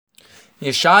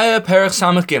Yeshaya Perek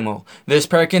Samach Gimel. This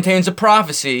perek contains a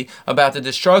prophecy about the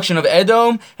destruction of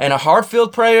Edom and a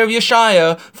heartfelt prayer of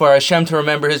Yeshaya for Hashem to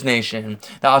remember his nation.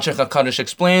 The Alshich HaKadosh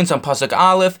explains on Pasuk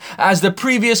Aleph, as the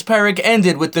previous perek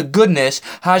ended with the goodness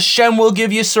Hashem will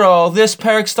give Yisrael, this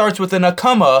perek starts with an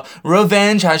akama,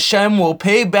 revenge Hashem will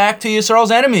pay back to Yisrael's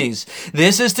enemies.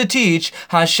 This is to teach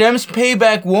Hashem's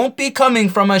payback won't be coming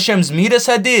from Hashem's Midas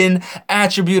Hadin,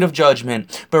 attribute of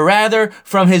judgment, but rather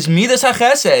from his Midas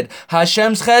HaChesed.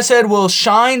 Hashem's chesed will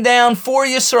shine down for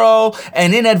Yisrael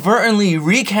and inadvertently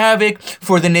wreak havoc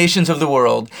for the nations of the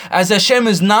world. As Hashem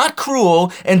is not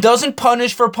cruel and doesn't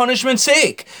punish for punishment's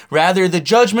sake. Rather, the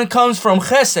judgment comes from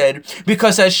chesed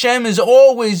because Hashem is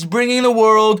always bringing the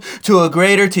world to a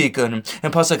greater tikkun.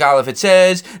 In Pasuk Aleph it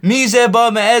says, Mizeh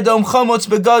ba me'edom chamotz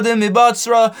begadim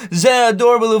mibatzra zeh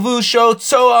ador b'levusho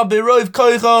tzoa b'roiv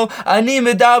koicho ani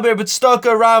medaber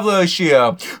b'tztaka rav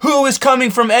le'ashia. Who is coming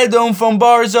from Edom, from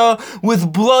Barza,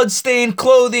 with blood-stained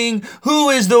clothing? Who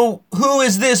is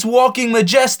this walking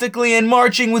majestically and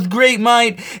marching with great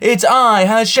might? It's I,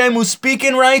 Hashem, who speak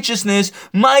in righteousness,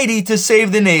 mighty to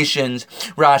save the nations.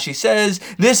 Rashi says,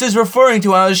 this is referring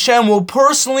to how Hashem will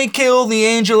personally kill the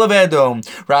angel of Edom.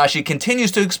 Rashi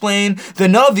continues to explain, the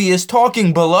Navi is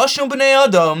talking Balashon B'nei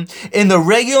Adam in the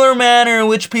regular manner in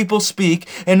which people speak,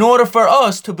 in order for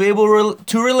us to be able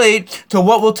to relate to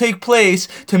what will take place,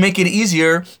 to make it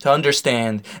easier to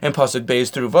understand. And Pasuk Beis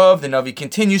through Vav, the Navi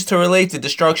continues to relate the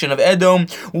destruction of Edom.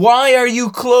 Why are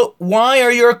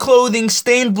your clothing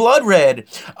stained blood red?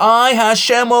 I,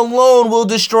 Hashem, alone will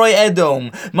destroy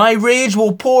Edom. My rage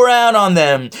will pour out on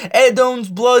them. Edom's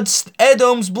blood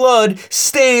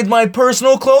stained my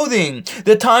personal clothing.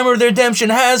 The time of their redemption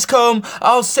has come.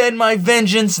 I'll send my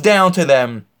vengeance down to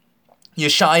them.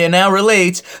 Yeshaya now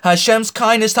relates Hashem's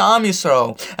kindness to Am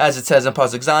Yisrael, as it says in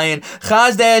Pasuk Zayin,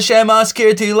 Chazdei Hashem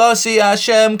askir tilasi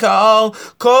Hashem ka'al,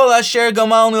 kol asher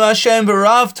gamalnu Hashem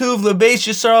v'rav tuv lebeis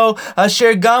Yisrael,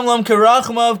 asher gamlam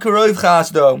kerachmav keroiv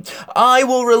chasdo. I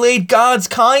will relate God's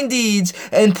kind deeds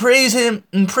and praise Him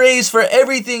and praise for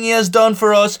everything He has done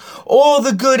for us, all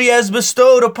the good He has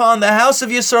bestowed upon the house of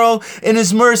Yisrael in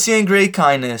His mercy and great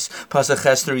kindness. Pasuk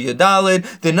Ches through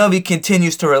Yudalid, the Navi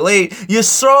continues to relate,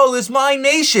 Yisrael is my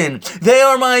nation. They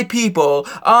are my people.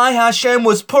 I, Hashem,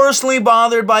 was personally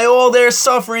bothered by all their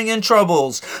suffering and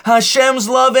troubles. Hashem's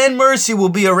love and mercy will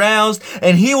be aroused,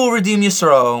 and He will redeem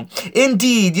Yisrael.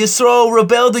 Indeed, Yisrael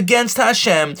rebelled against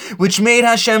Hashem, which made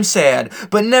Hashem sad.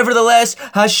 But nevertheless,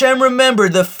 Hashem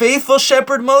remembered the faithful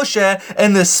shepherd Moshe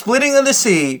and the splitting of the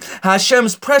sea,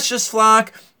 Hashem's precious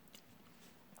flock,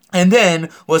 and then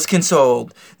was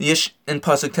consoled. In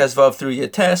Pasuk Tezvav through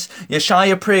Yates,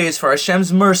 Yeshaya prays for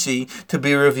Hashem's mercy to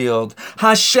be revealed.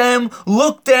 Hashem,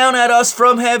 look down at us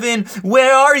from heaven.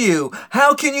 Where are you?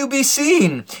 How can you be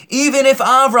seen? Even if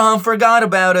Avraham forgot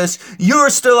about us, you're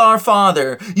still our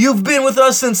Father. You've been with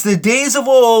us since the days of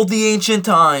old, the ancient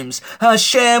times.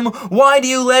 Hashem, why do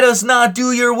you let us not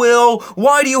do your will?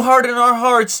 Why do you harden our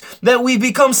hearts that we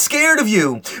become scared of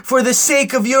you? For the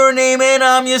sake of your name and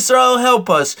Am Yisrael, help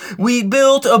us. We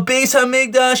built a Beis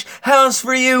HaMikdash house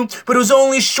for you, but it was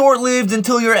only short-lived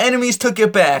until your enemies took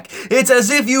it back. It's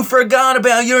as if you forgot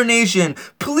about your nation.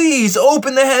 Please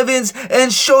open the heavens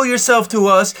and show yourself to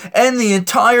us and the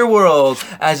entire world.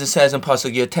 As it says in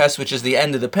Pasuk Yotes, which is the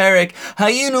end of the perek,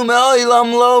 Hayinu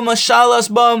me'olam lo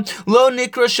mashalas bam, lo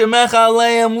nikra shemecha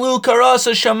aleim, lu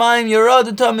karasa shamayim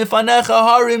yeradata mifanecha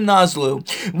harim nazlu.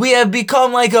 We have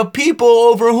become like a people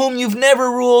over whom you've never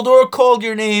ruled or called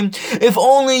your name. If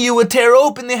only you would tear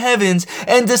open the heavens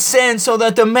and descend so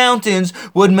that the mountains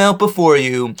would melt before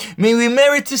you. May we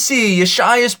merit to see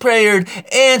Yeshaya's prayer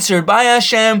answered by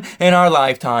Hashem in our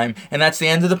lifetime. And that's the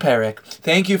end of the perek.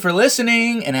 Thank you for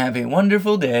listening and have a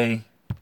wonderful day.